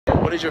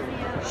What is your...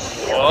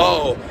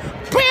 Whoa.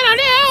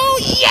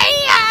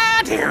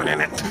 Yeah!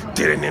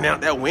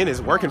 That wind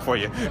is working for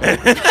you. Cue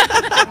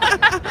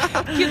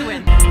the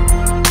wind.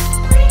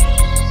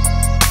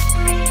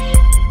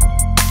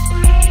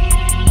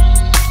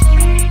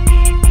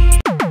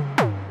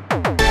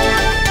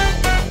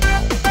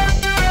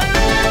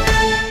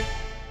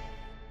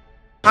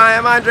 Hi,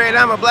 I'm Andre and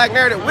I'm a black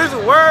nerd at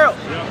Wizard World.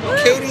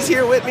 Katie's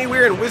here with me.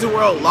 We're in Wizard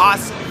World,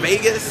 Las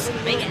Vegas.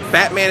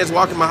 Batman is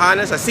walking behind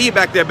us. I see you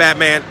back there,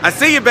 Batman. I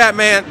see you,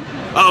 Batman.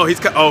 Oh,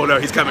 he's oh no,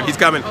 he's coming. He's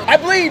coming. I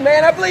bleed,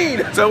 man. I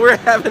bleed. So we're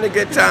having a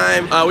good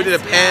time. We did a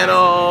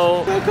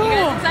panel. So cool. You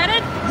guys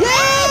excited?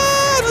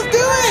 Yeah, let's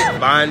do it.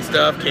 Buying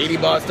stuff. Katie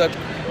bought stuff.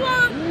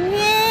 Wow,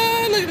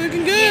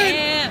 looking good.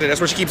 Yeah. That's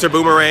where she keeps her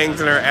boomerangs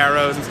and her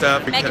arrows and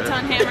stuff.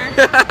 Megaton hammer.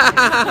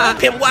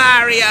 Pimp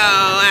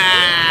Wario.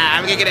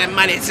 I'm gonna get that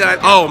money, son.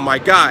 Oh my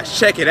gosh,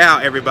 check it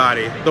out,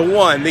 everybody. The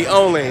one, the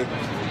only,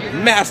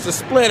 Master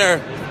Splinter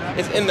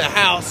is in the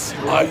house.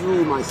 How are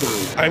you, my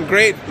son? I'm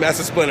great,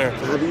 Master Splinter.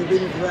 Have you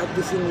been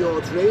practicing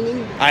your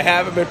training? I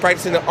haven't been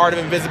practicing the art of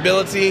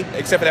invisibility,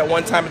 except for that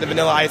one time at the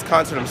Vanilla Ice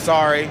concert. I'm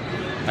sorry.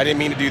 I didn't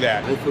mean to do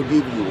that. I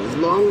forgive you, as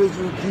long as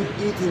you keep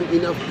eating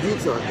enough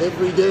pizza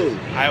every day.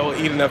 I will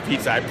eat enough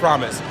pizza, I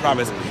promise,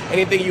 promise.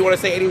 Anything you want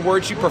to say, any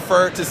words you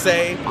prefer to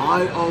say?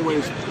 I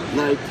always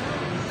like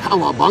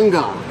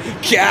cowabunga.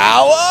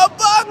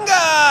 Cowabunga!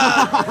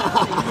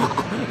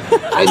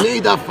 I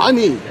made a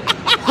funny.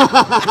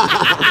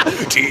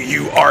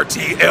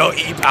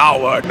 T-U-R-T-L-E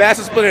power.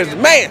 Master Splinter is the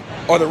man,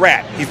 or the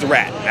rat. He's the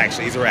rat,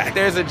 actually, he's a rat.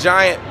 There's a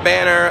giant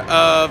banner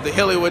of the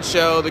Hillywood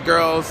show, the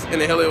girls in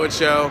the Hillywood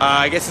show.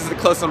 I guess this is the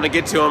closest I'm gonna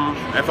get to them.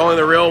 If only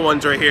the real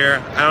ones are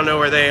here. I don't know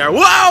where they are.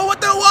 Whoa, what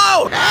the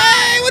whoa?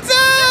 Hey, what's up?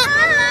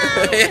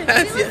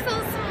 Yes, You look so small.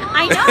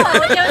 I know,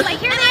 it was like,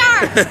 here they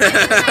are. I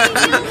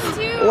did my heels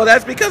too. Well,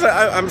 that's because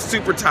I'm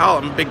super tall.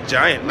 I'm a big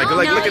giant. Like, no,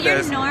 look at you're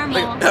this.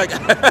 normal. Hi,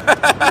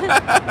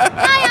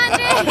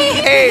 Andre.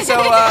 Hey, so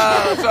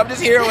I'm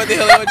just here with the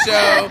Hillywood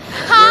show.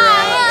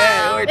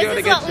 Hi. We're doing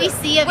a good This is what we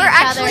see of We're each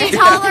other. actually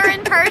taller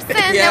in person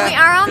than we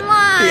are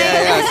online.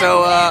 Yeah.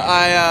 So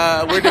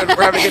we're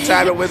having a good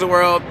time at Wizard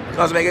World,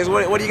 Las Vegas.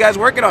 What are you guys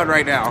working on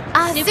right now?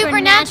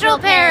 Supernatural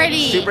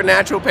parody.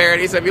 Supernatural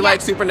parody. So if you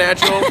like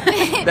Supernatural,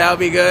 that would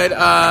be good.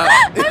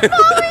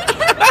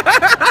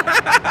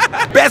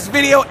 Best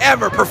video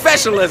ever,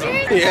 professionalism.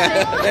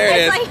 Yeah, there it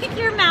is. It's like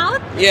your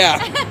mouth. Yeah,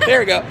 there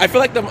we go. I feel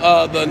like the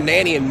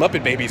Nanny and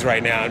Muppet Babies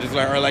right now, just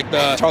or like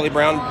the Charlie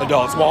Brown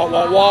adults. Wah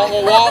wah wah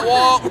wah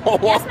wah wah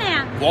wah. Yes,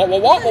 ma'am. Wah wah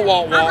wah wah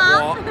wah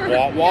wah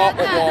wah wah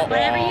wah.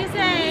 Whatever you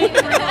say.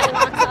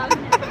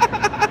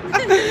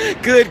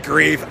 Good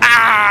grief.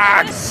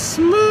 Ah,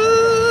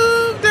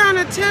 smooth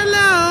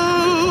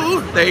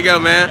Donatello. There you go,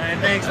 man. Hey,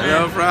 thanks, man.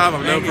 No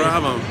problem, no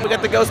problem. We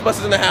got the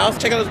Ghostbusters in the house.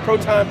 Check out those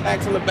proton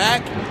packs in the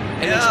back.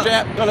 And the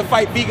strap. Gonna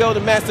fight Vigo,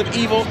 the massive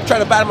evil.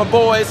 Trying to battle my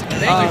boys.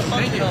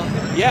 Thank you.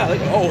 Yeah.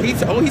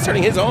 He's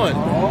turning his on.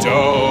 Do.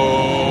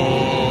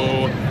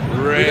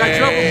 Re. We got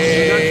trouble.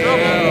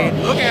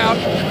 Look out.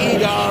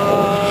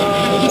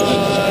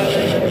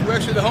 We're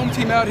actually the home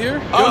team out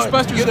here.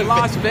 Ghostbusters in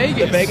Las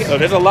Vegas. Oh,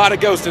 there's a lot of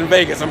ghosts in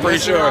Vegas, I'm pretty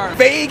sure.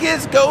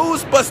 Vegas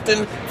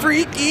Ghostbusting,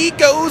 freaky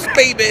ghost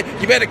baby.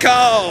 You better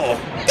call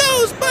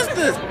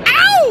Ghostbusters.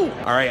 Ow!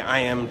 All right, I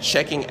am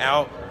checking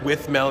out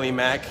with Melonie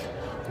Mac.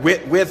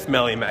 With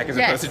Melonie Mac as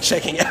opposed to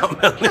checking out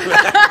Melonie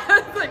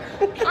Mac. Like,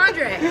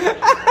 Andre,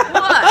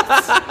 what?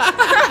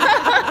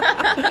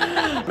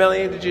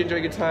 Melonie, did you enjoy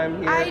your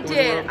time here? I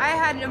did. I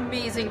had an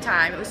amazing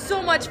time. It was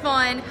so much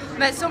fun.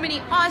 Met so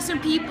many awesome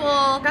people.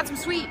 Got some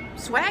sweet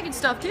swag and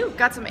stuff too.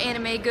 Got some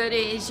anime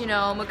goodies, you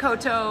know,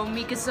 Makoto,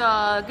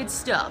 Mikasa, good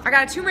stuff. I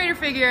got a Tomb Raider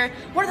figure,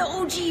 one of the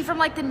OG from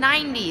like the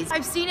 90s.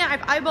 I've seen it, I've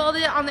eyeballed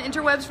it on the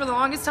interwebs for the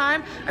longest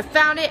time. I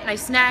found it and I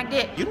snagged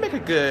it. You'd make a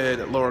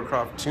good Lara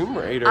Croft Tomb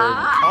Raider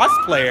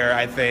cosplayer,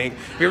 I think.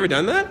 Have you ever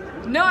done that?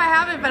 No, I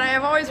haven't, but I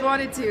have always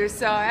wanted to,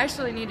 so I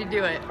actually need to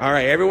do it. All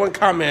right, everyone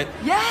comment.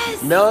 Yes!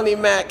 Melonie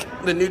Mac,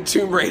 the new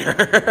Tomb Raider.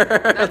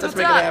 Let's make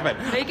it happen.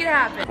 Make it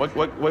happen.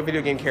 What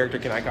video game character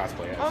can I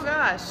cosplay as? Oh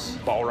gosh.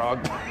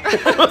 Balrog.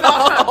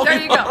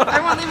 There you go.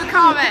 Everyone leave a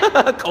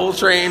comment.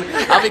 Coltrane.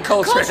 I'll be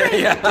Coltrane.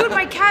 Yeah. Dude,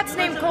 my cat's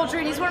named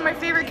Coltrane. He's one of my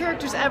favorite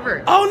characters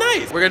ever. Oh,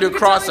 nice. We're going to do a You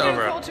can totally do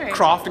crossover. Coltrane.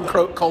 Croft and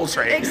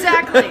Coltrane.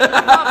 Exactly. I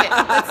love it.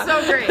 That's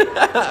so great.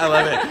 I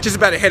love it. Just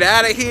about to head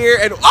out of here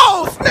and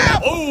oh,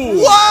 snap. Oh.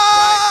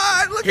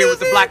 What? Look Here with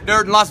the black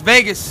nerd in Las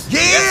Vegas.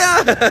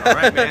 Yeah. All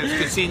right, man. It's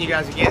good seeing you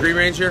guys again. Green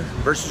Ranger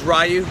versus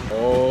Ryu.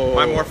 Oh.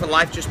 My Morphin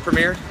life just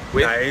premiered.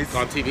 Nice.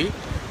 On TV.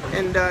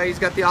 And he's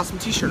got the awesome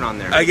T-shirt on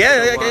there.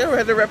 Yeah, we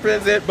have to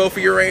represent both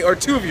of your or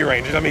two of your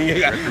Rangers. I mean,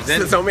 you got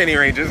so many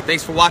Rangers.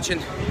 Thanks for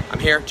watching. I'm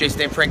here, Jason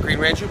Dan Frank Green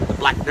Ranger, the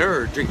black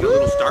nerd, drinking a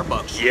little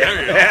Starbucks.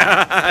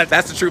 Yeah.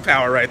 That's the true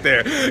power right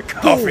there.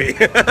 Coffee.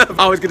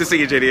 Always good to see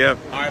you, JDF.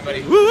 All right,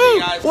 buddy. Woo! See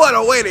you guys. What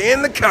a way to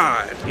end the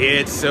con.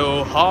 It's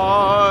so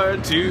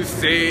hard to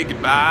say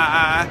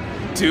goodbye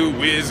to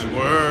Wizard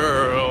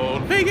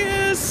World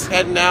Vegas.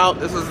 Heading out.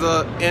 This is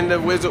the end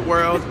of Wizard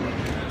World.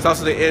 It's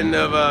also the end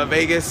of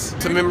Vegas.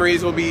 Some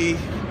memories will be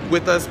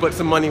with us, but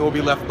some money will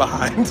be left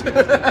behind.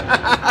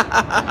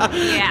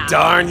 Yeah.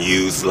 Darn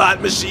you,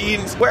 slot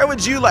machines. Where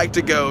would you like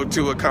to go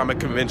to a comic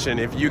convention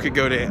if you could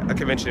go to a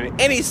convention in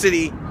any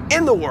city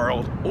in the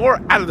world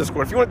or out of this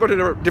world? If you want to go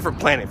to a different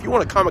planet, if you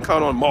want a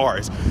Comic-Con on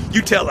Mars,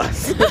 you tell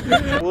us.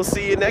 We'll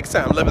see you next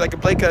time. Love it like a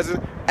play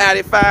cousin.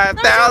 Addy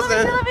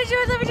 5,000. Love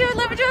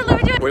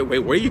you. Wait,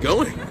 where are you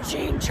going?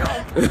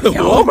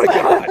 Oh my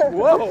God.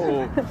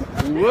 Whoa.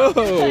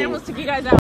 Whoa. I almost took you guys out.